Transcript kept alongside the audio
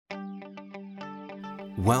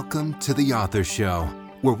Welcome to The Author Show,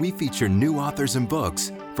 where we feature new authors and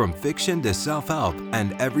books, from fiction to self-help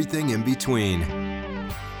and everything in between.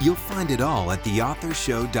 You'll find it all at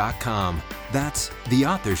theauthorshow.com. That's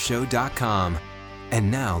theauthorshow.com.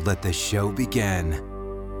 And now let the show begin.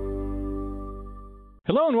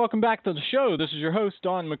 Hello and welcome back to the show. This is your host,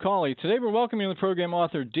 Don McCauley. Today we're welcoming the program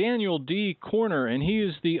author Daniel D. Corner, and he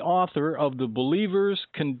is the author of The Believer's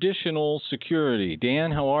Conditional Security.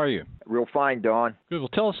 Dan, how are you? Real fine, Don. Good. Well,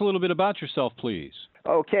 tell us a little bit about yourself, please.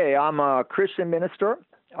 Okay, I'm a Christian minister.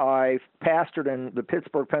 I've pastored in the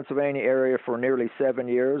Pittsburgh, Pennsylvania area for nearly 7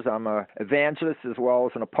 years. I'm an evangelist as well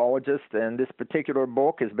as an apologist, and this particular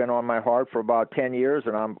book has been on my heart for about 10 years,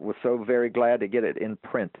 and I was so very glad to get it in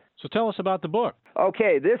print. So tell us about the book.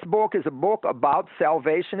 Okay, this book is a book about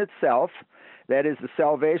salvation itself. That is the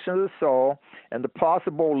salvation of the soul and the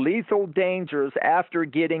possible lethal dangers after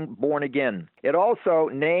getting born again. It also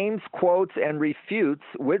names, quotes, and refutes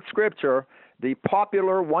with Scripture the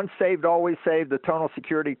popular once saved, always saved eternal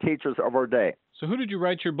security teachers of our day. So who did you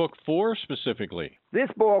write your book for specifically? This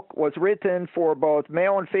book was written for both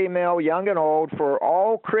male and female, young and old, for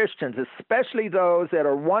all Christians, especially those that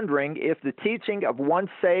are wondering if the teaching of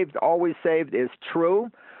once saved, always saved is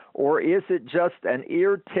true, or is it just an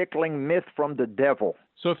ear-tickling myth from the devil?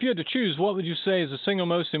 So if you had to choose, what would you say is the single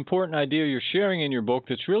most important idea you're sharing in your book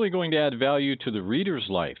that's really going to add value to the reader's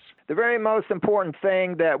life? The very most important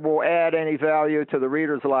thing that will add any value to the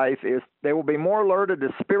reader's life is they will be more alerted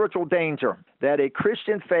to spiritual danger that a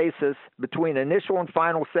Christian faces between initial and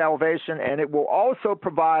final salvation, and it will also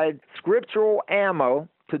provide scriptural ammo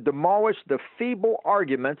to demolish the feeble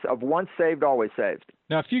arguments of once saved, always saved.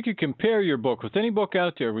 Now, if you could compare your book with any book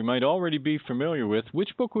out there we might already be familiar with,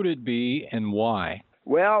 which book would it be and why?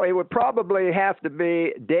 Well, it would probably have to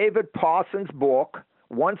be David Pawson's book,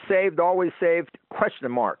 Once Saved, Always Saved, ?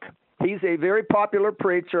 He's a very popular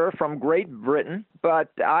preacher from Great Britain, but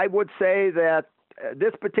I would say that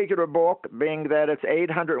this particular book, being that it's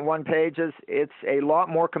 801 pages, it's a lot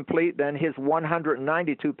more complete than his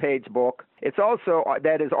 192-page book. It's also,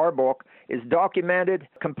 that is our book, is documented,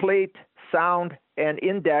 complete, sound, and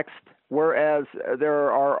indexed, whereas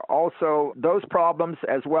there are also those problems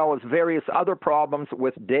as well as various other problems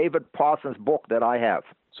with David Pawson's book that I have.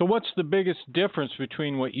 So what's the biggest difference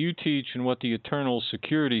between what you teach and what the eternal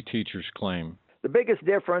security teachers claim? The biggest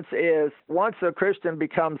difference is once a Christian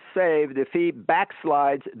becomes saved, if he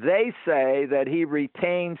backslides, they say that he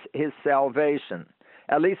retains his salvation.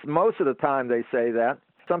 At least most of the time they say that.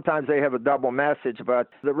 Sometimes they have a double message, but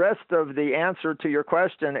the rest of the answer to your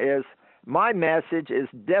question is my message is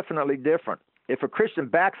definitely different. If a Christian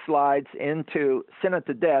backslides into sin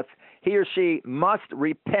unto death, he or she must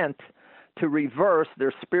repent to reverse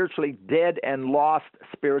their spiritually dead and lost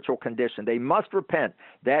spiritual condition. They must repent.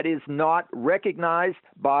 That is not recognized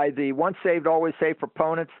by the once saved, always saved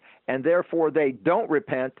proponents, and therefore they don't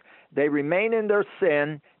repent. They remain in their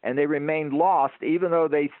sin, and they remain lost, even though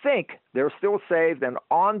they think they're still saved and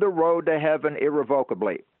on the road to heaven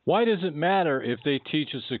irrevocably. Why does it matter if they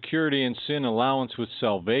teach a security and sin allowance with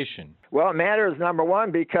salvation? Well, it matters, number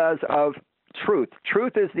one, because of truth.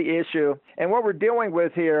 Truth is the issue. And what we're dealing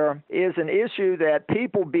with here is an issue that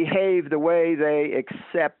people behave the way they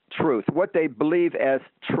accept truth, what they believe as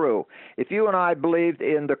true. If you and I believed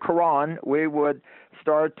in the Quran, we would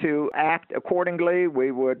start to act accordingly.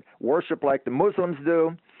 We would worship like the Muslims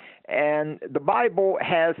do. And the Bible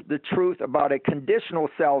has the truth about a conditional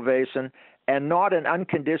salvation and not an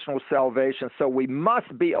unconditional salvation. So we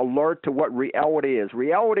must be alert to what reality is.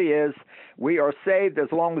 Reality is we are saved as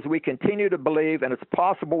long as we continue to believe, and it's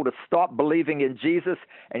possible to stop believing in Jesus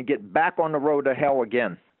and get back on the road to hell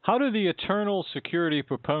again. How do the eternal security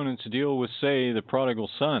proponents deal with, say, the prodigal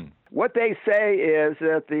son? What they say is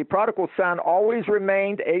that the prodigal son always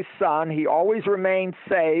remained a son. He always remained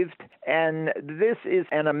saved. And this is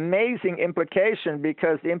an amazing implication,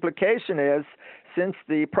 because the implication is since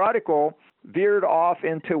the prodigal veered off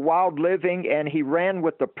into wild living and he ran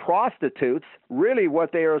with the prostitutes, really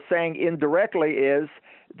what they are saying indirectly is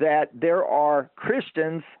that there are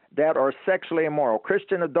Christians that are sexually immoral,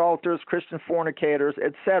 Christian adulterers, Christian fornicators,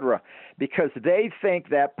 etc., because they think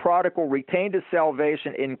that prodigal retained his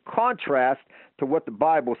salvation in contrast to what the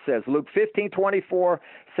Bible says. Luke 15:24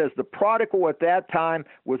 says the prodigal at that time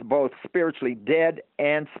was both spiritually dead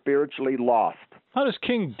and spiritually lost. How does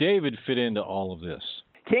King David fit into all of this?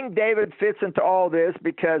 King David fits into all this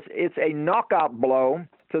because it's a knockout blow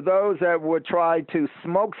to those that would try to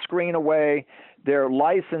smokescreen away their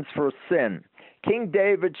license for sin. King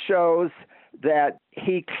David shows that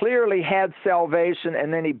he clearly had salvation,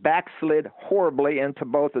 and then he backslid horribly into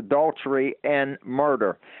both adultery and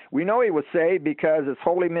murder. We know he was saved because it's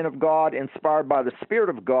holy men of God, inspired by the Spirit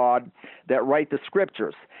of God, that write the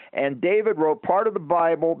Scriptures. And David wrote part of the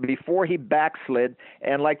Bible before he backslid,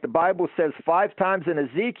 and like the Bible says 5 times in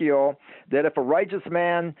Ezekiel, that if a righteous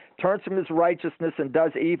man turns from his righteousness and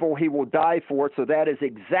does evil, he will die for it. So that is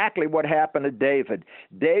exactly what happened to David.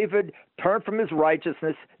 David turned from his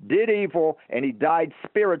righteousness, did evil, and he died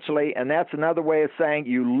spiritually, and that's another way of saying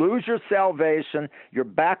you lose your salvation, you're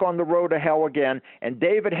back on the road to hell again, and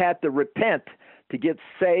David had to repent to get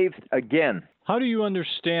saved again. How do you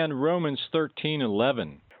understand Romans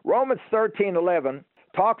 13:11? Romans 13:11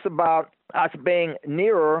 talks about us being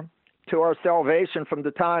nearer to our salvation from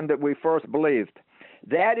the time that we first believed.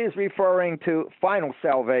 That is referring to final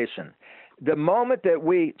salvation. The moment that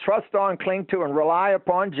we trust on, cling to, and rely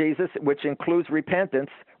upon Jesus, which includes repentance,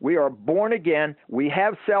 we are born again. We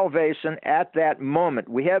have salvation at that moment.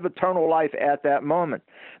 We have eternal life at that moment.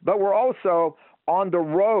 But we're also on the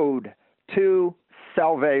road to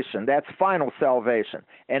salvation. That's final salvation.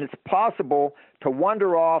 And it's possible to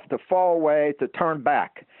wander off, to fall away, to turn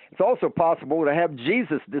back. It's also possible to have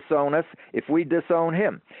Jesus disown us if we disown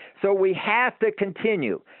him. So we have to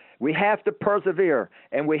continue. We have to persevere,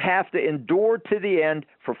 and we have to endure to the end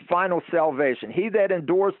for final salvation. He that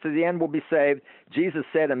endures to the end will be saved, Jesus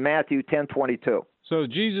said in Matthew 10:22. So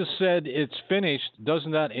Jesus said it's finished.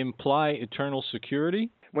 Doesn't that imply eternal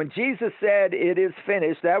security? When Jesus said it is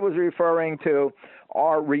finished, that was referring to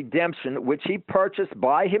our redemption, which he purchased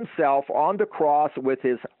by himself on the cross with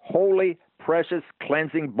his holy, precious,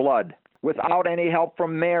 cleansing blood, without any help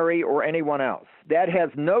from Mary or anyone else. That has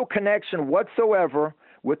no connection whatsoever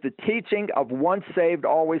with the teaching of once saved,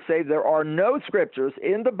 always saved. There are no scriptures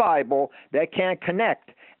in the Bible that can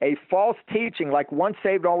connect a false teaching like once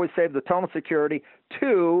saved, always saved, eternal security,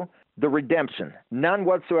 to the redemption. None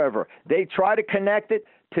whatsoever. They try to connect it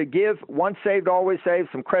to give once saved, always saved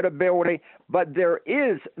some credibility, but there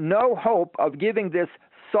is no hope of giving this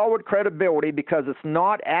solid credibility because it's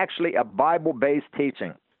not actually a Bible-based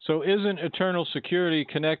teaching. So isn't eternal security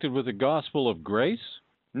connected with the gospel of grace?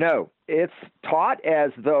 No, it's taught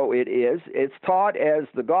as though it is. It's taught as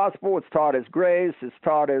the gospel. It's taught as grace. It's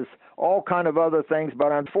taught as all kind of other things.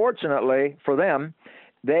 But unfortunately for them,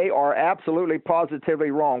 they are absolutely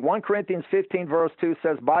positively wrong. 1 Corinthians 15 verse 2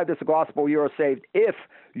 says, by this gospel you are saved if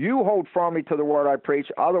you hold firmly to the word I preach,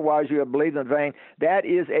 otherwise you have believed in vain. That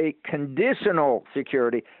is a conditional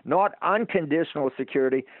security, not unconditional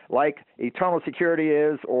security like eternal security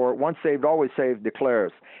is or once saved, always saved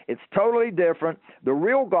declares. It's totally different. The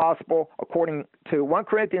real gospel, according to 1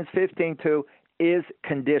 Corinthians 15:2, is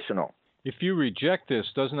conditional. If you reject this,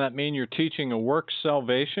 doesn't that mean you're teaching a works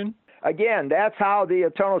salvation? Again, that's how the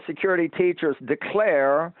eternal security teachers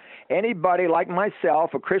declare anybody like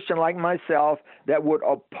myself, a Christian like myself, that would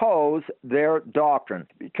oppose their doctrine.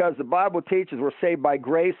 Because the Bible teaches we're saved by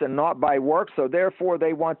grace and not by works, so therefore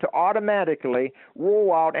they want to automatically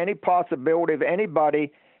rule out any possibility of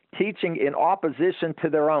anybody teaching in opposition to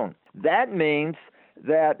their own. That means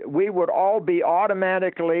that we would all be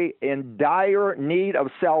automatically in dire need of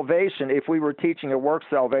salvation if we were teaching a work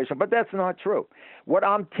salvation, but that's not true. What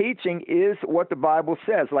I'm teaching is what the Bible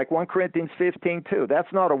says, like 1 Corinthians 15:2.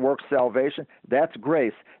 That's not a work salvation, that's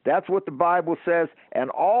grace. That's what the Bible says, and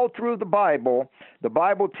all through the Bible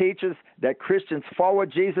teaches that Christians follow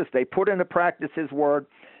Jesus, they put into practice his word,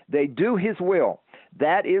 they do his will.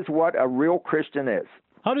 That is what a real Christian is.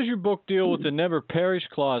 How does your book deal with the never perish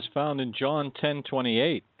clause found in John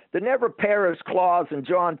 10:28? The never perish clause in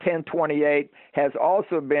John 10:28 has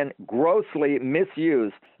also been grossly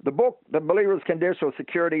misused. The book, The Believer's Conditional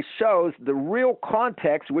Security, shows the real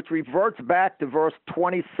context, which reverts back to verse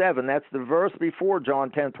 27. That's the verse before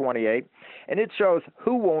John 10:28, and it shows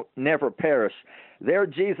who will never perish. There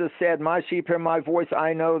Jesus said, my sheep hear my voice,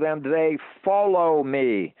 I know them, they follow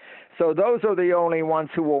me. So those are the only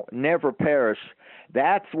ones who will never perish.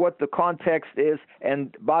 That's what the context is.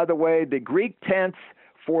 And by the way, the Greek tense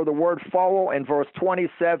for the word follow in verse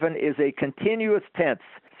 27 is a continuous tense.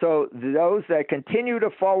 So those that continue to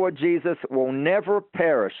follow Jesus will never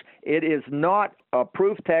perish. It is not a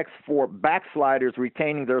proof text for backsliders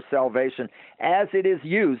retaining their salvation as it is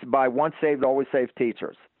used by once saved, always saved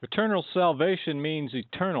teachers. Eternal salvation means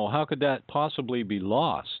eternal. How could that possibly be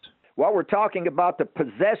lost? Well, we're talking about the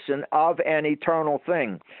possession of an eternal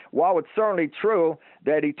thing. While it's certainly true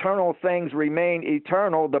that eternal things remain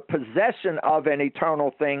eternal, the possession of an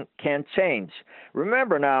eternal thing can change.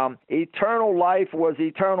 Remember now, eternal life was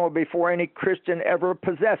eternal before any Christian ever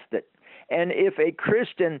possessed it. And if a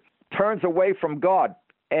Christian turns away from God,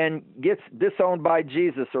 and gets disowned by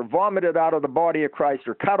Jesus or vomited out of the body of Christ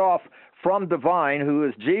or cut off from the vine, who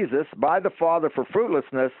is Jesus, by the Father for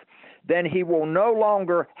fruitlessness, then he will no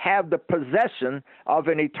longer have the possession of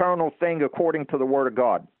an eternal thing according to the Word of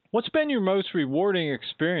God. What's been your most rewarding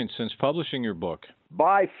experience since publishing your book?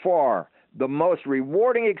 By far, the most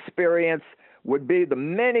rewarding experience would be the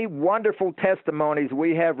many wonderful testimonies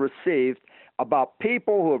we have received about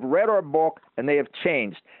people who have read our book and they have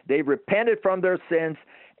changed. They've repented from their sins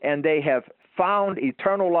and they have found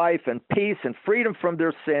eternal life and peace and freedom from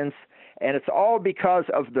their sins. And it's all because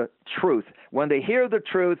of the truth. When they hear the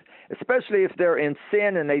truth, especially if they're in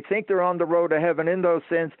sin and they think they're on the road to heaven in those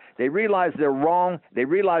sins, they realize they're wrong. They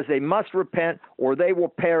realize they must repent or they will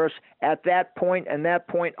perish. At that point and that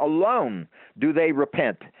point alone do they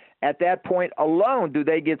repent. At that point alone do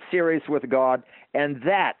they get serious with God. And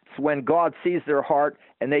that's when God sees their heart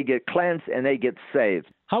and they get cleansed and they get saved.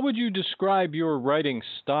 How would you describe your writing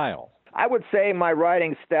style? I would say my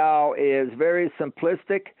writing style is very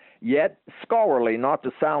simplistic, yet scholarly, not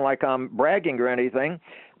to sound like I'm bragging or anything,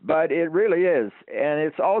 but it really is. And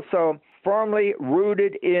it's also firmly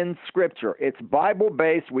rooted in Scripture. It's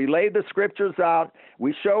Bible-based. We lay the Scriptures out.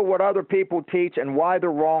 We show what other people teach and why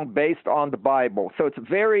they're wrong based on the Bible. So it's a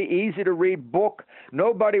very easy to read book.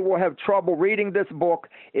 Nobody will have trouble reading this book.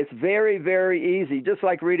 It's very, very easy, just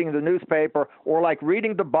like reading the newspaper or like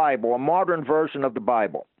reading the Bible, a modern version of the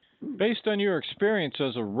Bible. Based on your experience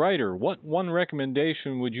as a writer, what one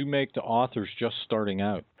recommendation would you make to authors just starting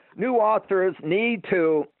out? New authors need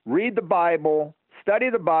to read the Bible,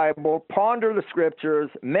 study the Bible, ponder the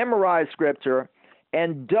Scriptures, memorize Scripture,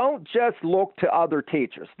 and don't just look to other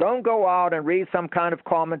teachers. Don't go out and read some kind of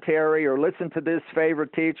commentary or listen to this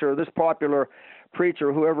favorite teacher or this popular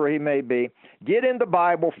preacher, whoever he may be. Get in the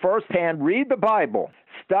Bible firsthand, read the Bible,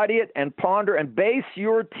 study it and ponder, and base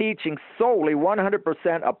your teaching solely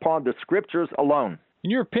 100% upon the Scriptures alone.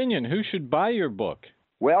 In your opinion, who should buy your book?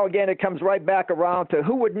 Well, again, it comes right back around to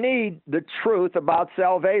who would need the truth about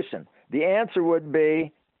salvation. The answer would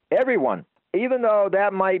be everyone. Even though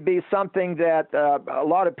that might be something that a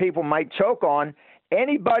lot of people might choke on,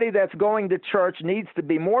 anybody that's going to church needs to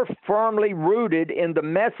be more firmly rooted in the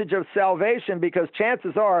message of salvation, because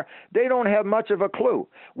chances are they don't have much of a clue.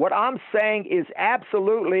 What I'm saying is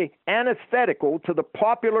absolutely antithetical to the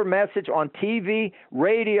popular message on TV,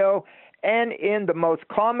 radio, and in the most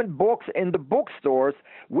common books in the bookstores.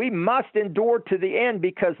 We must endure to the end,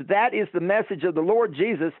 because that is the message of the Lord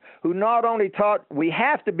Jesus, who not only taught we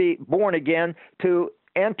have to be born again to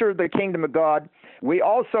enter the kingdom of God, we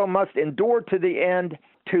also must endure to the end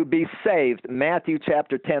to be saved. Matthew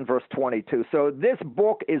chapter 10, verse 22. So this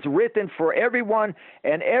book is written for everyone,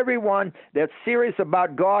 and everyone that's serious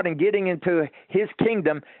about God and getting into His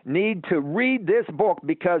kingdom need to read this book,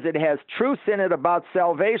 because it has truths in it about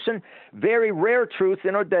salvation, very rare truths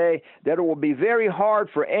in our day that it will be very hard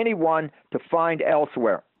for anyone to find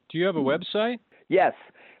elsewhere. Do you have a website? Yes.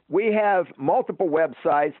 We have multiple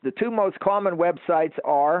websites. The two most common websites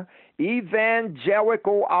are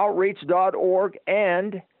evangelicaloutreach.org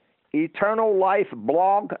and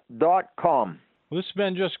eternallifeblog.com. Well, this has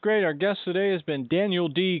been just great. Our guest today has been Daniel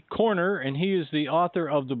D. Corner, and he is the author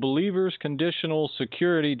of The Believer's Conditional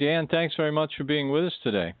Security. Dan, thanks very much for being with us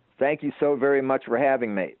today. Thank you so very much for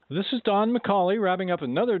having me. This is Don McCauley, wrapping up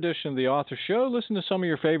another edition of The Author Show. Listen to some of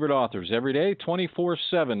your favorite authors every day,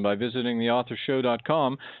 24/7, by visiting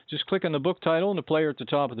theauthorshow.com. Just click on the book title and the player at the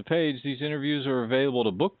top of the page. These interviews are available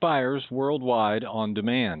to book buyers worldwide on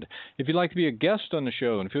demand. If you'd like to be a guest on the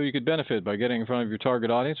show and feel you could benefit by getting in front of your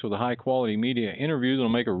target audience with a high-quality media interview that will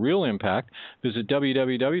make a real impact, visit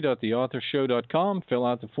www.theauthorshow.com, fill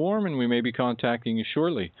out the form, and we may be contacting you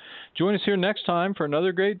shortly. Join us here next time for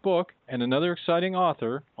another great book and another exciting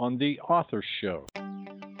author on The Author Show.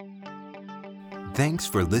 Thanks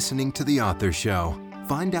for listening to The Author Show.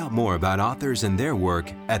 Find out more about authors and their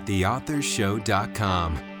work at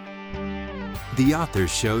theauthorshow.com.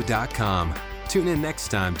 Theauthorshow.com. Tune in next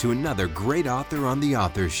time to another great author on The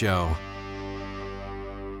Author Show.